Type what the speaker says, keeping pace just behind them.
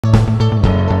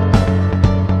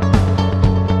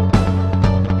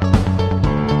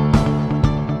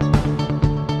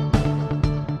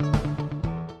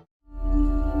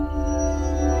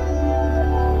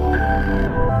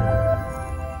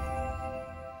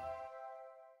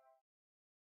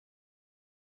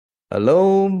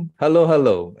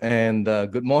Hello, and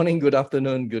good morning, good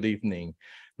afternoon, good evening.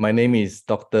 My name is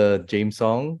Dr. James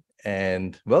Song,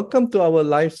 and welcome to our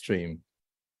live stream.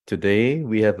 Today,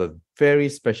 we have a very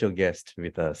special guest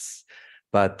with us.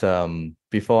 But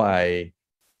before I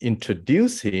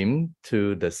introduce him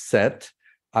to the set,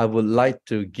 I would like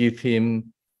to give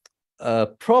him a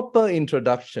proper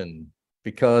introduction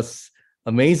because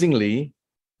amazingly,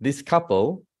 this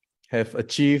couple have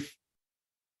achieved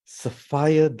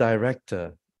Sapphire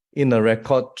Director in a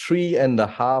record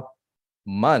 3.5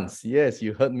 months. Yes,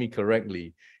 you heard me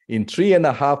correctly. In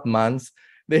 3.5 months,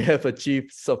 they have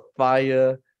achieved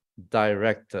Sapphire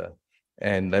Director.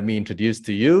 And let me introduce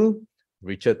to you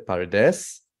Richard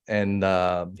Paredes and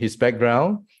his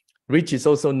background. Rich is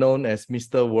also known as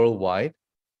Mr. Worldwide,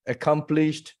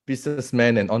 accomplished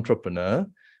businessman and entrepreneur,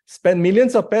 spent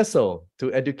millions of pesos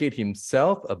to educate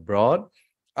himself abroad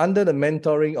under the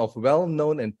mentoring of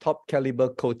well-known and top-caliber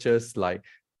coaches like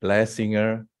Blair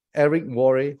Singer,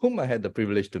 Worre, whom I had the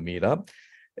privilege to meet up,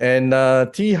 and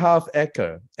Harv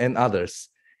Eker, and others.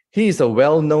 He is a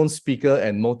well-known speaker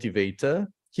and motivator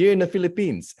here in the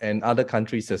Philippines and other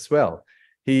countries as well.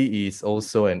 He is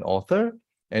also an author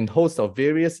and host of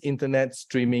various internet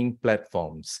streaming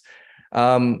platforms.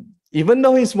 Even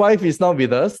though his wife is not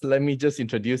with us, let me just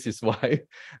introduce his wife,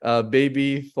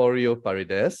 baby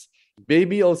FORIO-PAREDES.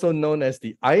 Baby, also known as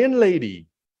the Iron Lady,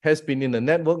 has been in the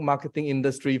network marketing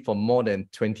industry for more than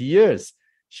 20 years.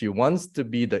 She wants to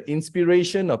be the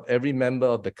inspiration of every member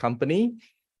of the company,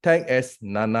 tagged as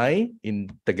Nanay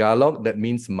in Tagalog, that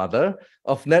means mother,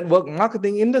 of network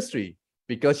marketing industry,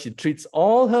 because she treats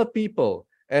all her people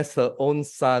as her own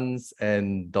sons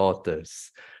and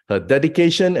daughters. Her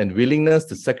dedication and willingness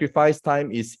to sacrifice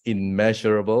time is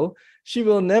immeasurable. She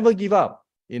will never give up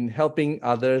in helping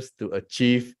others to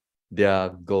achieve their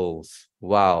goals.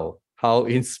 Wow, how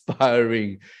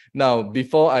inspiring. Now,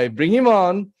 before I bring him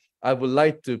on, I would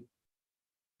like to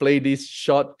play this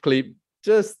short clip.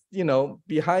 Just,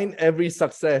 behind every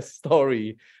success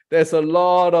story, there's a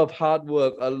lot of hard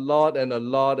work, a lot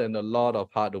of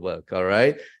hard work, all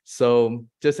right? So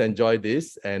just enjoy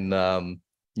this, and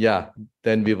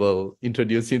then we will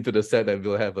introduce him to the set, and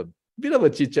we'll have a bit of a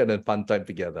chit-chat and fun time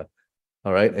together.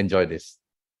 All right, enjoy this.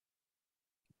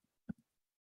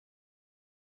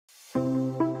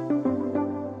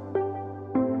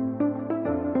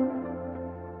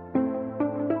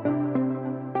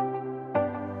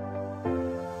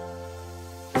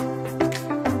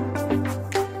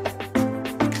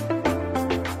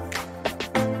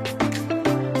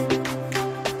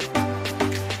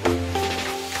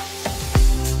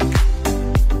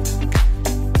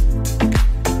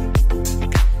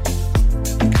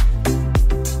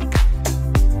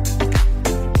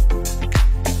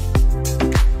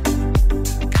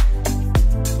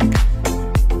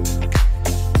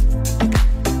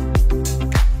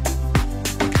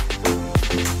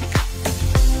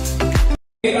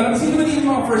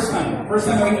 First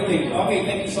time makikinig. Okay,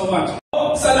 thank you so much.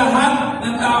 Sa lahat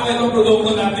ng tao itong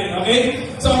produkto natin, okay?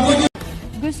 So,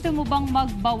 gusto mo bang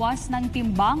magbawas ng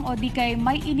timbang o di kay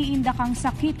may iniinda kang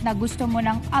sakit na gusto mo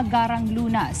ng agarang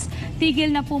lunas?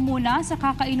 Tigil na po muna sa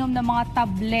kakainom ng mga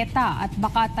tableta at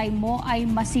baka time mo ay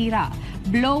masira.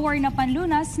 Blower na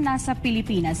panlunas nasa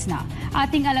Pilipinas na.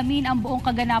 Ating alamin ang buong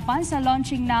kaganapan sa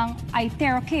launching ng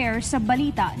iTeracare sa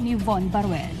balita ni Von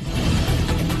Baruel.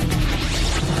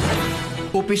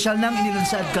 Opisyal nang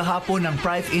inilunsad kahapon ng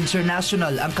Prife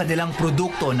International ang kanilang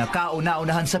produkto na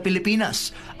kauna-unahan sa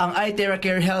Pilipinas, ang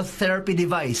iTeracare Health Therapy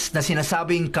Device na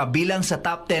sinasabing kabilang sa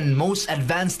top 10 most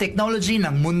advanced technology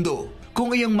ng mundo.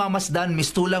 Kung iyong mamasdan,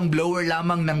 mistulang blower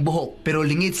lamang ng buhok pero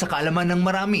lingid sa kaalaman ng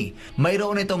marami,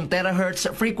 mayroon itong terahertz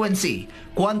frequency,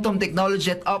 quantum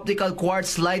technology at optical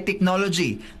quartz light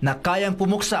technology na kayang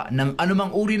pumuksa ng anumang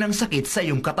uri ng sakit sa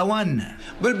iyong katawan.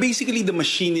 Well, basically the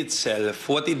machine itself,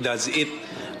 what it does, it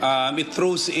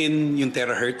throws in yung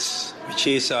terahertz, which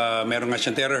is meron nga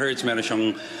siyang terahertz, meron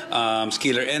siyang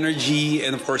scalar energy,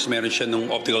 and of course meron siya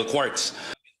ng optical quartz.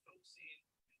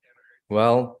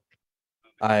 Well,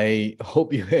 I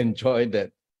hope you enjoyed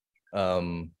that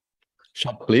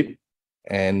short clip,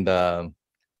 and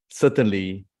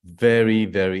certainly very,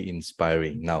 very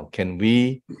inspiring. Now, can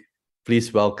we please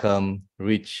welcome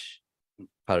Rich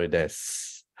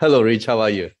Paredes? Hello, Rich. How are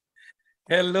you?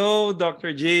 hello,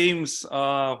 Dr. James.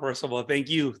 First of all, thank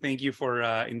you. Thank you for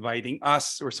inviting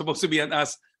us. We're supposed to be an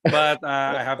us, but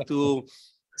I have to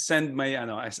send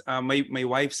my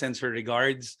wife sends her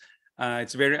regards.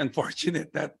 It's very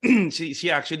unfortunate that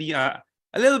she actually a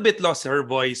little bit lost her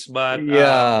voice, but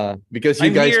because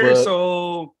I'm here,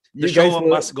 so the show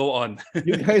must go on.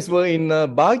 You guys were in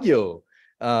Baguio,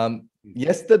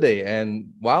 yesterday, and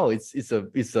wow, it's a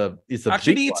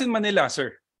Actually, big it's one. in Manila,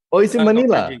 sir. Oh, it's in Dr.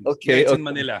 Manila. James. Yeah, Okay, it's in okay.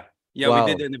 Manila. Yeah, we Wow.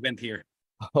 did an event here.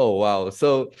 Oh, wow.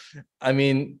 So, I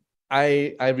mean,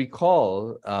 I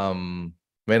recall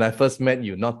when I first met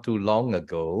you not too long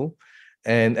ago,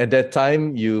 and at that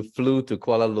time you flew to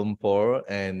Kuala Lumpur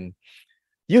and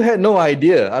you had no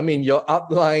idea. I mean, your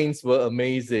uplines were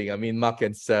amazing. I mean, Mark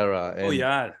and Sarah, Oh, and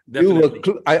yeah, you were.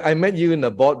 definitely. I met you in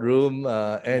the boardroom,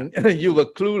 and you were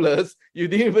clueless. You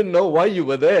didn't even know why you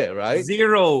were there, right?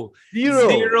 Zero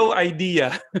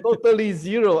idea. Totally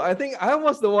zero. I think I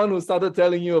was the one who started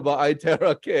telling you about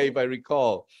iTerra K, if I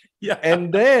recall. Yeah.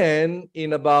 And then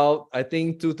in about, I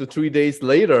think 2 to 3 days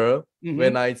later, Mhm.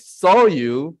 when I saw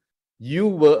you, you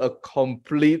were a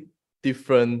complete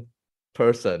different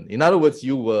person. In other words,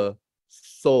 you were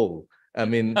soul. I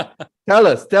mean, tell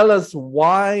us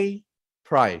why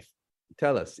Prife.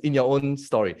 Tell us in your own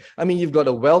story. I mean, you've got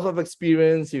a wealth of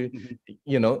experience, Mhm.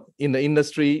 you know, in the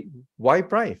industry. Why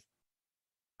Prife?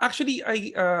 Actually,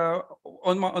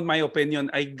 on my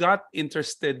opinion, I got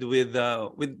interested with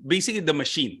basically the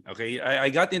machine. Okay, I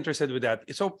got interested with that.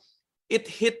 So it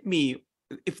hit me,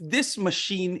 if this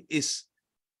machine is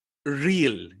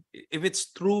real, if it's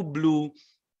true blue,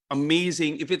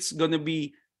 amazing, if it's gonna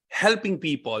be helping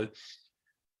people,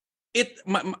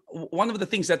 one of the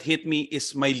things that hit me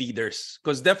is my leaders,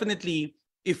 because definitely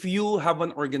if you have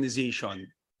an organization,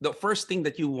 the first thing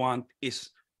that you want is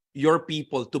your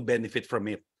people to benefit from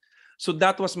it. So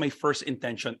that was my first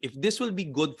intention. If this will be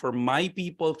good for my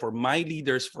people, for my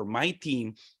leaders, for my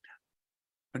team,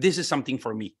 this is something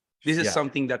for me. This is Yeah.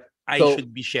 something that I So-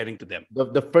 should be sharing to them.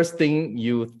 The first thing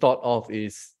you thought of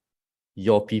is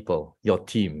your people, your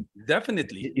team.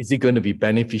 Definitely. Is it going to be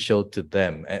beneficial to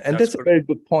them? And That's that's a very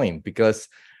good point, because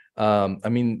I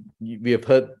mean, we have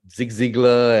heard Zig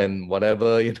Ziglar and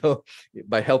whatever, you know,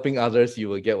 by helping others, you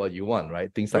will get what you want,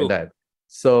 right? Things like True. that.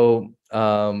 So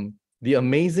the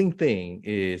amazing thing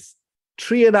is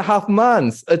 3.5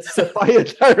 months at Sapphire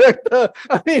Director.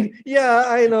 I mean, yeah,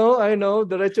 I know.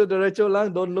 Derecho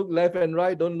lang, don't look left and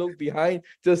right, don't look behind,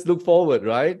 just look forward,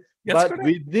 right? That's But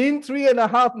correct. within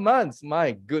 3.5 months,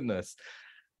 my goodness.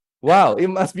 Wow, it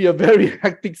must be a very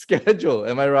hectic schedule.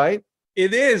 Am I right?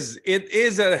 It is. It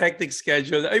is a hectic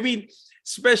schedule. I mean,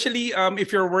 especially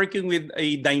if you're working with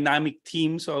a dynamic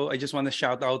team. So I just want to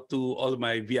shout out to all of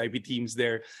my VIP teams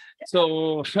there.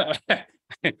 So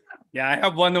yeah, I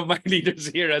have one of my leaders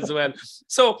here as well.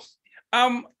 So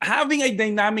having a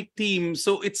dynamic team,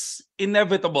 so it's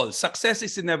inevitable. Success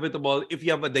is inevitable if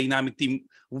you have a dynamic team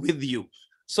with you.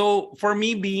 So for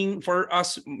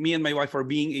us, me and my wife, for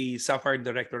being a Sapphire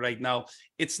Director right now,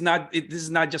 this is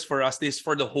not just for us, this is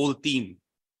for the whole team.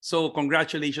 So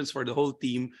congratulations for the whole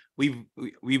team. We've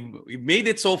made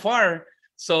it so far.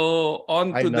 So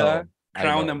on I to the know, I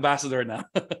crown know. ambassador now.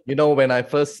 You know, when I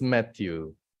first met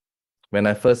you,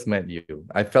 I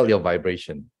felt your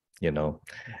vibration, you know,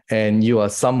 and you are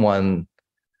someone,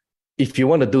 if you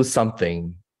want to do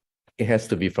something, it has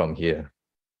to be from here.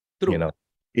 True. You know,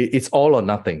 it's all or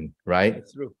nothing, right?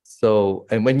 That's true. So,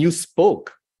 and when you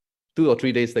spoke 2 or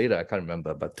 3 days later, I can't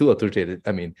remember, but 2 or 3 days,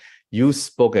 I mean, you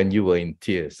spoke and you were in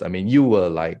tears. I mean, you were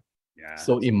like Yeah.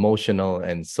 so emotional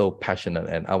and so passionate.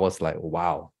 And I was like,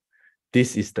 wow,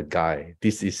 this is the guy.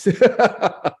 This is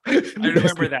I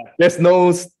remember that. There's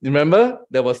no, remember?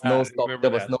 There was no I stop, remember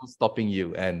there was that. no stopping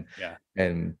you. And Yeah.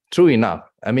 and true enough.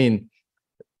 I mean,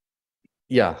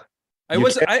 yeah.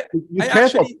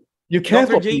 You care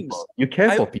Dr. for James, people. You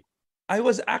care for people. I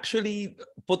was actually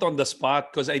put on the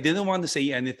spot because I didn't want to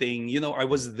say anything. You know, I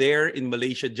was there in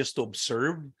Malaysia just to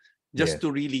observe, just Yes.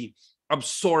 to really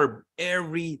absorb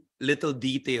every little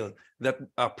detail that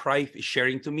Prife is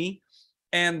sharing to me.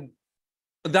 And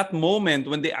that moment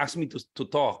when they asked me to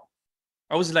talk,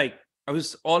 I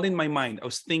was all in my mind. I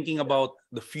was thinking about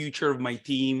the future of my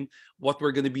team, what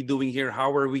we're going to be doing here,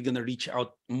 how are we going to reach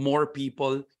out more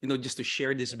people, you know, just to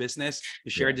share this business, to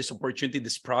share Yeah. this opportunity,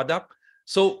 this product.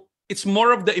 So it's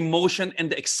more of the emotion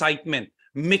and the excitement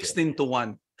mixed into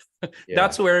one. Yeah.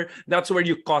 That's where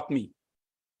you caught me.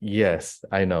 Yes,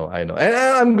 I know. And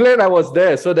I'm glad I was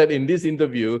there so that in this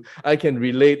interview, I can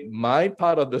relate my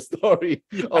part of the story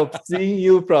of seeing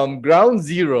you from ground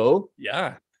zero,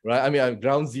 Yeah. right? I mean, I'm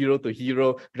ground zero to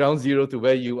hero, ground zero to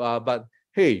where you are. But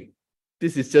hey,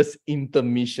 this is just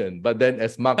intermission. But then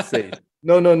as Mark says,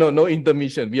 no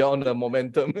intermission. We are on a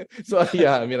momentum. So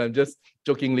yeah, I mean, I'm just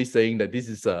jokingly saying that this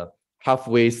is a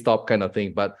halfway stop kind of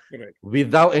thing. But Correct.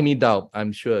 without any doubt,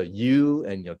 I'm sure you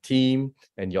and your team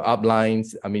and your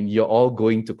uplines, I mean, you're all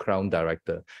going to Crown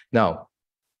Director. Now,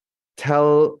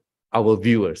 tell our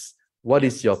viewers, what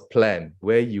is your plan,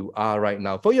 where you are right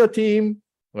now for your team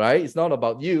right? It's not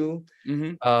about you.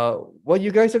 Mhm. What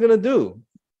you guys are gonna do?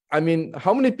 I mean,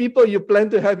 how many people you plan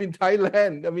to have in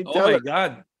Thailand? I mean, Oh tell my us.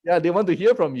 God. Yeah, they want to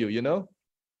hear from you, you know?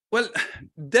 Well,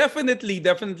 definitely,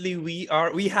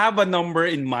 we have a number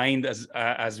in mind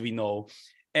as we know,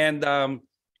 and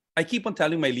I keep on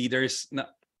telling my leaders,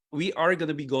 we are going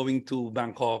to be going to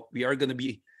Bangkok. We are going to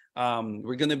be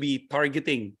we're going to be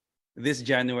targeting this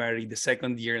January, the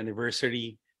second year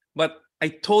anniversary. But I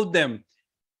told them,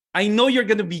 I know you're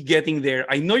going to be getting there.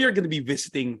 I know you're going to be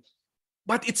visiting,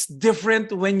 but it's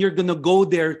different when you're going to go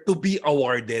there to be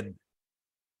awarded.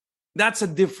 That's a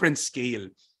different scale.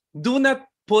 Do not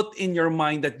put in your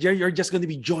mind that you're just going to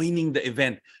be joining the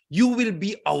event. You will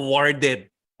be awarded.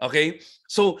 Okay.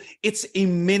 So it's a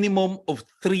minimum of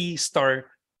 3-star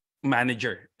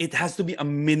manager. It has to be a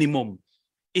minimum.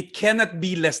 It cannot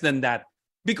be less than that.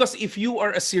 Because if you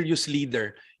are a serious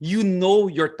leader, you know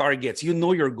your targets, you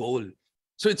know your goal.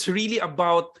 So it's really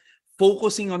about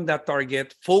focusing on that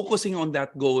target, focusing on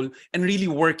that goal, and really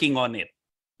working on it.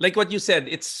 Like what you said,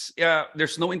 it's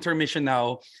there's no intermission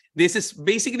now. This is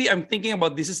basically, I'm thinking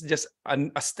about this is just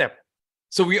a step.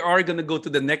 So we are going to go to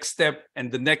the next step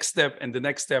and the next step and the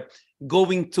next step,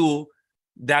 going to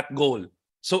that goal.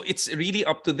 So it's really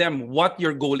up to them what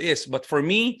your goal is. But for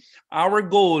me, our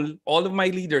goal, all of my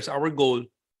leaders, our goal,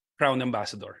 crown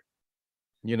ambassador.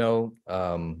 You know,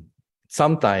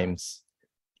 sometimes,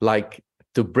 like,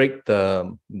 to break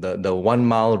the 1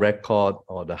 mile record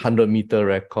or the 100-meter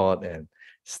record and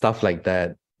stuff like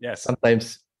that. Yes.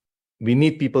 Sometimes we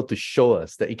need people to show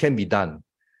us that it can be done.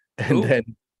 And True.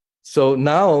 then, so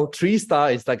now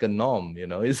 3-star is like a norm, you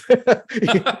know, it's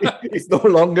it's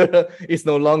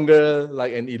no longer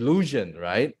like an illusion,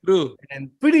 right? True. And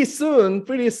pretty soon,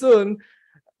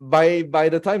 by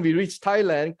the time we reach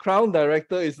Thailand, crown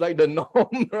director is like the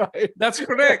norm, right? That's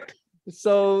correct.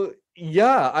 So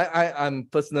yeah, I'm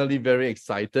personally very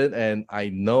excited, and I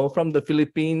know from the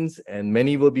Philippines, and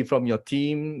many will be from your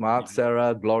team, Mark,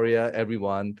 Sarah, Gloria,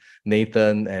 everyone,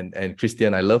 Nathan, and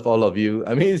Christian. I love all of you.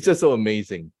 I mean, it's just so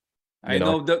amazing. I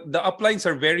know the uplines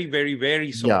are very, very,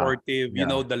 very supportive. You yeah.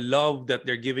 know, the love that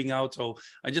they're giving out. So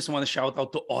I just want to shout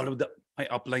out to all of my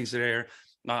uplines there.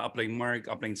 Upline Mark,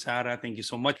 upline Sarah. Thank you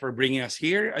so much for bringing us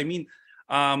here. I mean,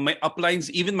 my uplines,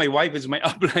 even my wife is my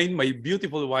upline. My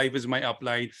beautiful wife is my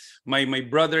upline. My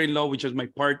brother-in-law, which is my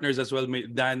partners as well, my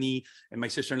Danny, and my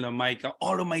sister-in-law Micah.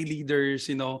 All of my leaders,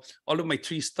 you know, all of my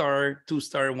 3-star,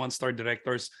 2-star, 1-star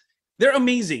directors. They're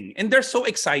amazing and they're so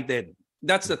excited.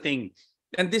 That's the thing.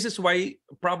 And this is why,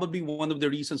 probably one of the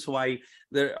reasons why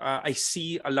I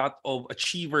see a lot of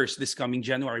achievers this coming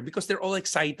January, because they're all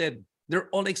excited. They're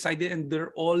all excited and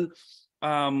they're all,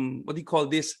 what do you call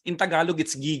this? In Tagalog,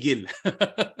 it's gigil.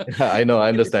 I know, I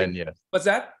understand, yeah. What's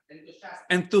that?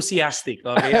 Enthusiastic.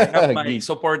 Okay, I have my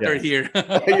supporter here.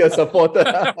 Your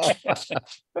supporter.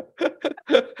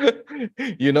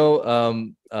 You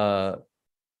know,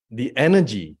 the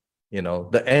energy,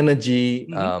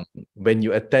 when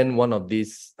you attend one of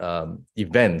these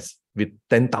events with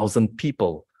 10,000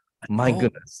 people, my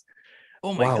goodness.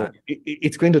 Oh my God.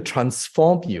 It's going to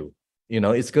transform you. You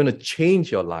know, it's going to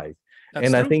change your life. That's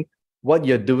and true. I think what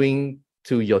you're doing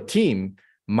to your team,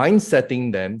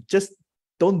 mindsetting them, just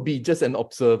don't be just an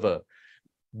observer.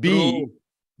 Be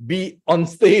on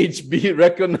stage, be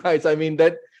recognized. I mean,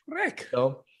 that correct. You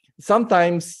know,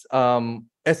 sometimes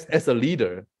as a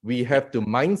leader, we have to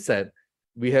mindset,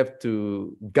 we have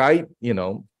to guide,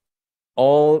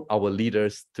 all our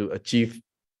leaders to achieve.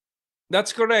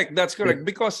 That's correct. That's correct.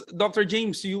 Because Dr.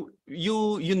 James, you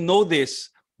know this.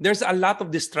 There's a lot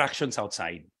of distractions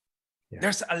outside. Yeah.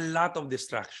 There's a lot of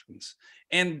distractions.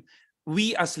 And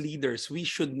we as leaders, we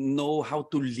should know how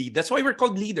to lead. That's why we're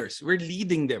called leaders. We're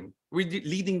leading them. We're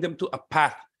leading them to a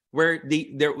path where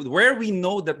where we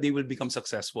know that they will become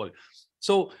successful.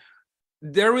 So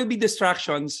there will be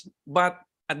distractions, but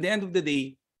at the end of the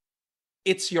day,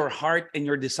 it's your heart and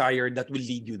your desire that will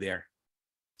lead you there.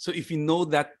 So if you know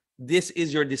that this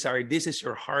is your desire, this is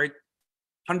your heart,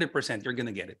 100% you're going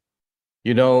to get it.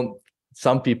 You know,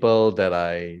 some people that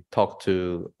I talk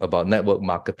to about network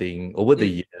marketing over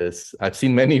the years, I've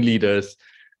seen many leaders.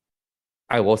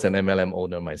 I was an MLM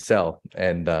owner myself,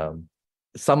 and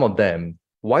some of them,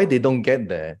 why they don't get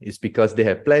there is because they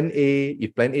have plan A.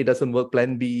 If plan A doesn't work,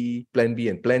 plan B,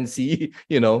 and plan C,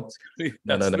 No. True.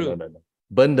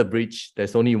 Burn the bridge.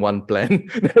 There's only one plan.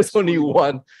 There's only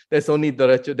one. There's only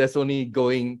direction. There's only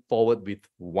going forward with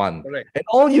one. Correct. And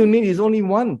all you need is only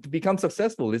one to become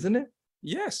successful, isn't it?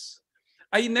 Yes.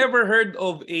 I never heard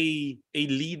of a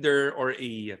leader or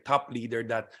a top leader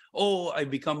that, I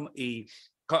become a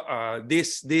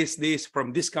this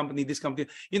from this company, this company.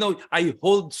 You know, I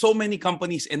hold so many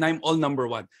companies and I'm all number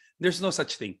one. There's no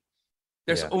such thing.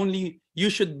 There's only, you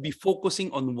should be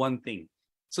focusing on one thing.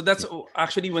 So that's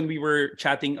actually when we were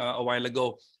chatting a while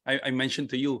ago, I mentioned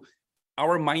to you,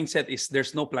 our mindset is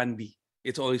there's no plan B.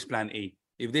 It's always plan A.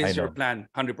 If this is your plan,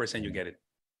 100% you get it.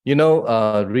 You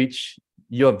know, Rich,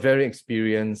 you're very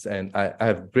experienced and I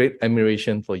have great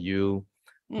admiration for you.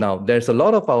 Now, there's a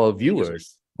lot of our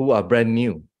viewers who are brand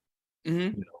new.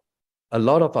 You know, a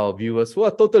lot of our viewers who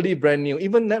are totally brand new,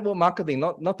 even network marketing,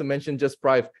 not to mention just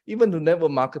Prife, even to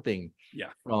network marketing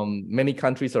from many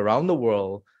countries around the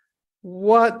world.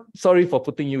 Sorry for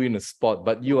putting you in a spot,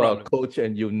 but you are a coach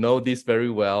and you know this very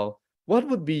well. What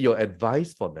would be your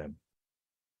advice for them?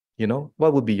 You know,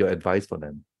 what would be your advice for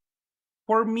them?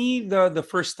 For me, the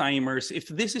first timers, if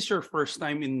this is your first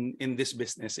time in this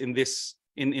business, in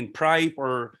Prife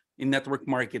or in network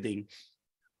marketing,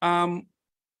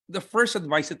 the first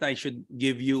advice that I should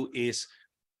give you is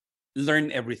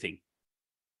learn everything.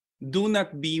 Do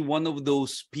not be one of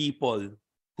those people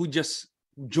who just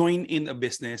join in a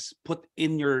business, put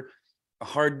in your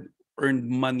hard-earned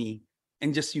money,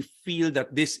 and just you feel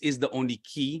that this is the only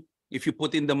key. If you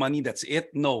put in the money, that's it.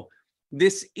 No,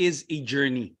 this is a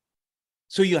journey.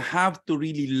 So you have to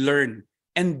really learn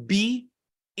and be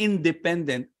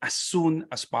independent as soon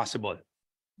as possible.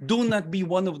 Do not be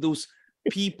one of those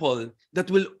people that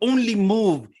will only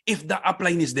move if the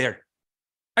upline is there.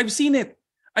 I've seen it.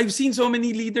 I've seen so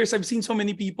many leaders. I've seen so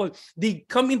many people. They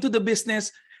come into the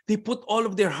business. They put all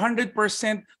of their 100%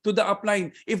 to the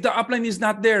upline. If the upline is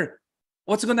not there,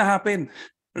 what's going to happen?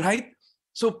 Right?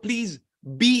 So please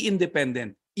be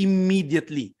independent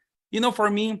immediately. You know, for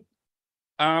me,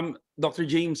 Dr.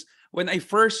 James, when I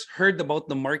first heard about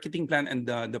the marketing plan and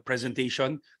the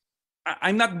presentation,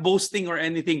 I'm not boasting or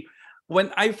anything.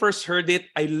 When I first heard it,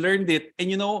 I learned it. And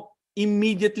you know,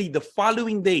 immediately the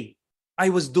following day, I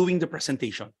was doing the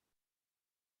presentation.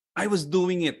 I was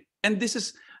doing it. And this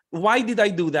is, why did I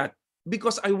do that?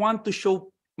 Because I want to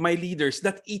show my leaders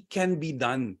that it can be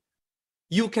done.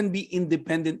 You can be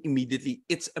independent immediately.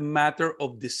 It's a matter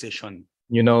of decision.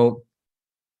 You know,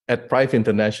 at Prife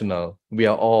International, we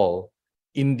are all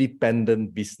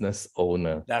independent business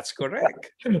owner. That's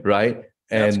correct. Right?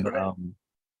 That's And correct.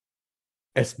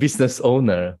 as business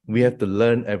owner, we have to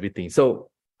learn everything. So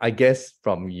I guess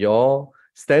from your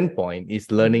standpoint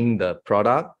is learning the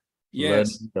product,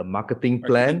 learning the marketing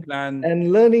plan,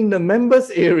 and learning the members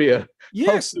area.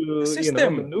 Yes, how to, the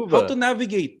system, maneuver. how to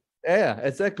navigate. Yeah,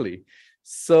 exactly.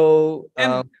 So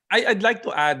and I'd like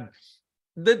to add,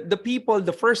 the people,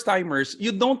 the first timers,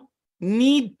 you don't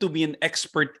need to be an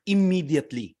expert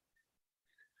immediately.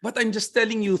 But I'm just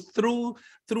telling you, through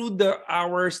the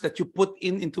hours that you put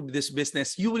into this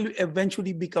business, you will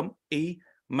eventually become a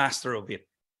master of it.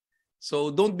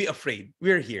 So don't be afraid.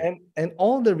 We're here. And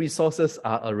all the resources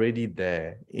are already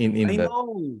there I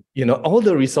know. You know, all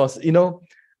the resources,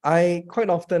 I quite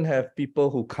often have people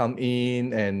who come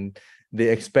in and they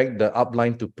expect the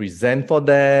upline to present for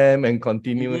them and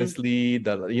continuously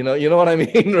you know what I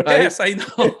mean, right? Yes, I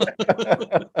know.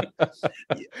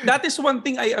 That is one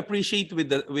thing I appreciate with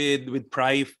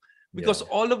Prife, because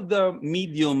all of the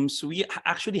mediums, we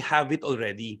actually have it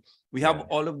already. We have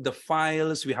all of the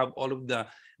files, we have all of the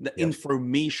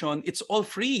information. It's all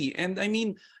free. And I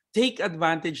mean, take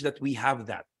advantage that we have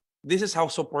that. This is how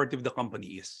supportive the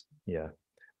company is. Yeah.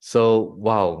 So,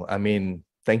 wow. I mean,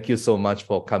 thank you so much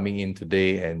for coming in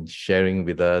today and sharing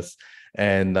with us.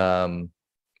 And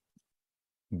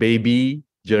baby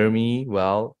Germie,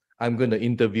 well, I'm going to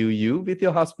interview you with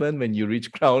your husband when you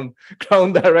reach Crown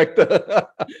Director.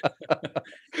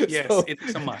 Yes, so,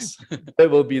 it's a must. That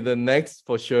will be the next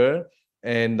for sure.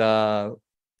 And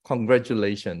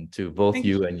congratulations to both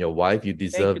you and your wife. You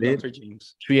deserve Thank you, it. Dr.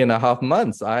 James. 3.5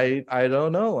 months. I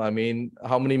don't know. I mean,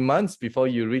 how many months before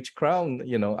you reach Crown?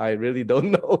 I really don't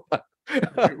know.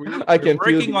 We're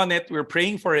working on it. We're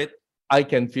praying for it. I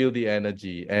can feel the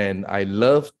energy, and I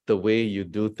love the way you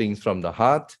do things from the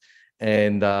heart.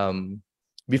 And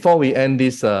before we end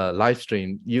this live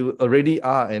stream, you already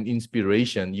are an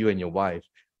inspiration, you and your wife,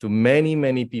 to many,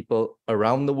 many people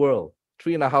around the world.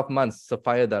 3.5 months,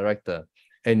 Sapphire Director,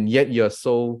 and yet you're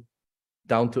so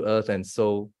down to earth and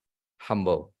so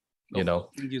humble,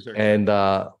 Thank you, sir. And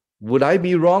would I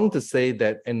be wrong to say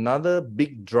that another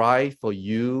big drive for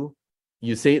you,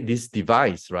 you say this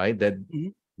device, right, that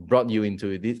brought you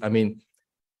into this? I mean,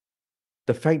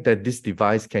 the fact that this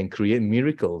device can create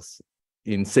miracles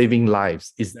in saving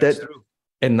lives, is that true.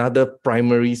 Another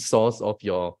primary source of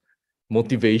your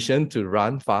motivation to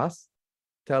run fast?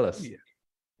 Tell us. Yeah.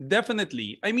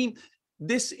 Definitely. I mean,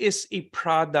 this is a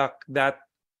product that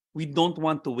we don't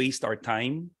want to waste our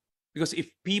time, because if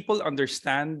people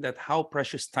understand that how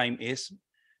precious time is,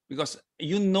 because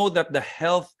you know that the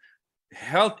health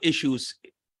issues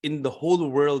in the whole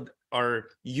world are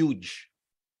huge,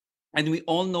 and we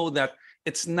all know that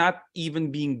it's not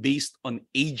even being based on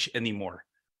age anymore.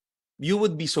 You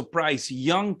would be surprised,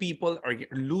 young people are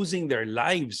losing their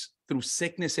lives through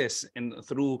sicknesses and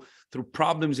through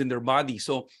problems in their body.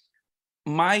 So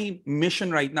my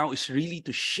mission right now is really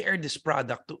to share this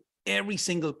product to every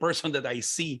single person that I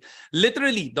see.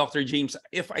 Literally, Dr. James,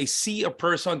 if I see a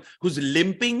person who's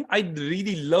limping, I'd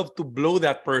really love to blow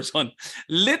that person.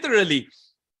 Literally.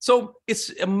 So it's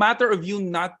a matter of you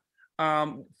not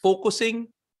focusing,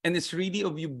 and it's really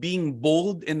of you being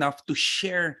bold enough to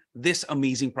share this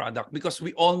amazing product, because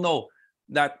we all know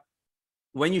that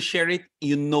when you share it,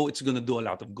 you know it's going to do a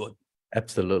lot of good.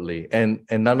 Absolutely. And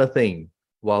another thing,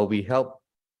 whilst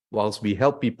we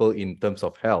help people in terms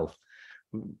of health,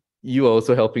 you are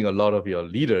also helping a lot of your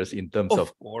leaders in terms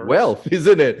of wealth,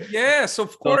 isn't it? Yes,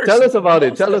 of So course. tell us about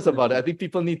it. Tell us about it. I think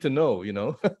people need to know, you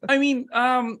know. I mean,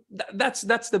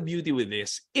 that's the beauty with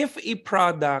this. If a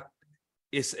product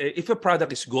is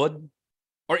good,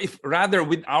 or if rather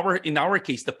in our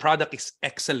case, the product is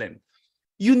excellent,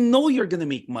 you know you're gonna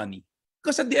make money.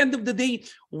 Because at the end of the day,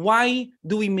 why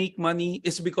do we make money?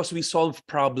 Is because we solve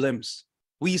problems.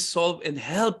 We solve and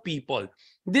help people.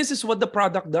 This is what the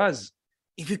product does.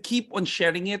 If you keep on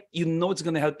sharing it, you know it's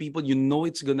going to help people. You know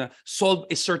it's going to solve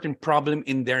a certain problem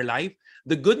in their life.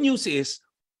 The good news is,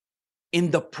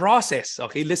 in the process,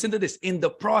 okay, listen to this, in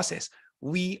the process,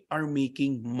 we are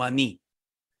making money.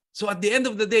 So at the end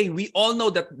of the day, we all know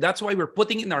that that's why we're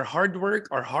putting in our hard work,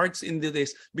 our hearts into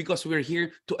this, because we're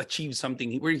here to achieve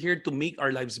something. We're here to make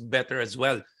our lives better as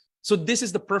well. So this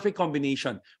is the perfect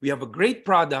combination. We have a great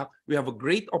product. We have a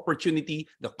great opportunity.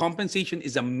 The compensation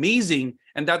is amazing.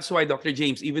 And that's why, Dr.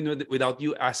 James, even without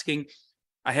you asking,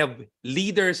 I have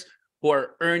leaders who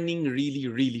are earning really,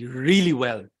 really, really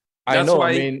well. That's I know. why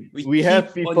I mean, we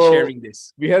have people on sharing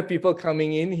this. We have people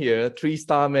coming in here,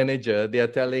 3-star manager. They are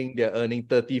telling they're earning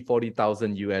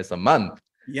 30,000-40,000 US a month.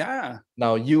 Yeah.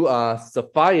 Now you are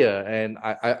Sapphire, and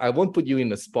I won't put you in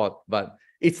the spot, but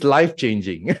it's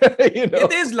life-changing. You know?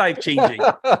 It is life-changing.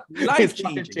 It's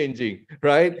life-changing,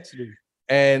 right? Absolutely.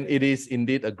 And it is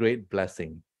indeed a great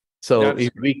blessing. So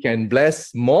if we can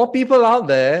bless more people out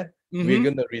there, we're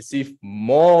going to receive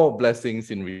more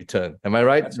blessings in return. Am I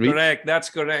right? That's correct. That's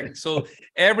correct. So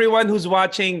everyone who's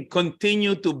watching,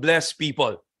 continue to bless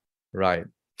people. Right.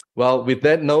 Well, with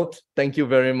that note, thank you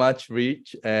very much,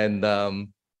 Rich. And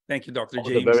thank you, Dr. all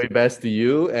James. the very best to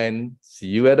you, and see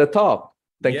you at the top.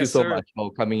 Thank you so sir. much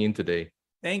for coming in today.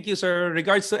 Thank you, sir.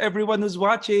 Regards to everyone who's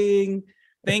watching.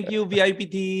 Thank you, VIP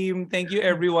team. Thank you,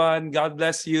 everyone. God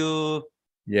bless you.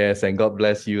 Yes, and God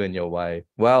bless you and your wife.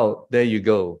 Well, there you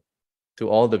go. To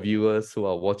all the viewers who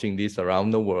are watching this around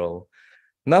the world,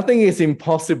 nothing is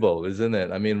impossible, isn't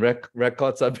it? I mean,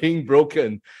 records are being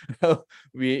broken.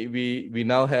 we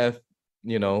now have,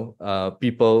 you know,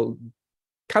 people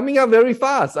coming up very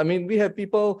fast. I mean, we have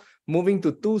people moving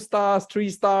to 2 stars, 3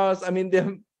 stars. I mean,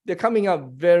 they're coming up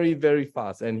very, very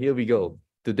fast. And here we go.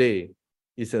 Today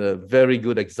is a very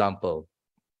good example.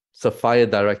 Sapphire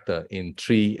Director in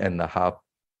 3.5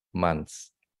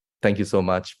 months. Thank you so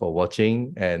much for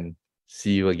watching, and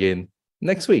see you again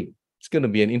next week. It's going to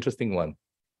be an interesting one.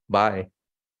 Bye.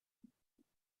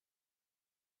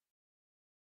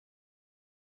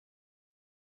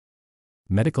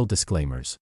 Medical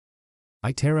disclaimers.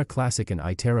 iTerra Classic and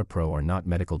iTerra Pro are not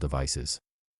medical devices.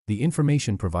 The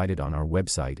information provided on our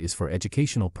website is for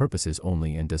educational purposes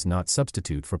only and does not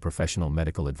substitute for professional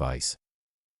medical advice.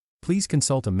 Please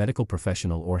consult a medical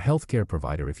professional or healthcare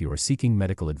provider if you are seeking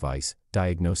medical advice,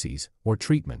 diagnoses, or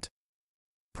treatment.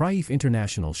 Prife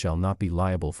International shall not be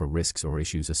liable for risks or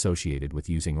issues associated with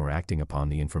using or acting upon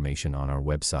the information on our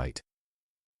website.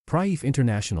 Prife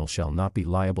International shall not be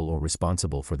liable or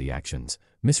responsible for the actions,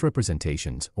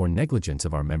 misrepresentations, or negligence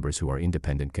of our members who are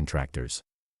independent contractors.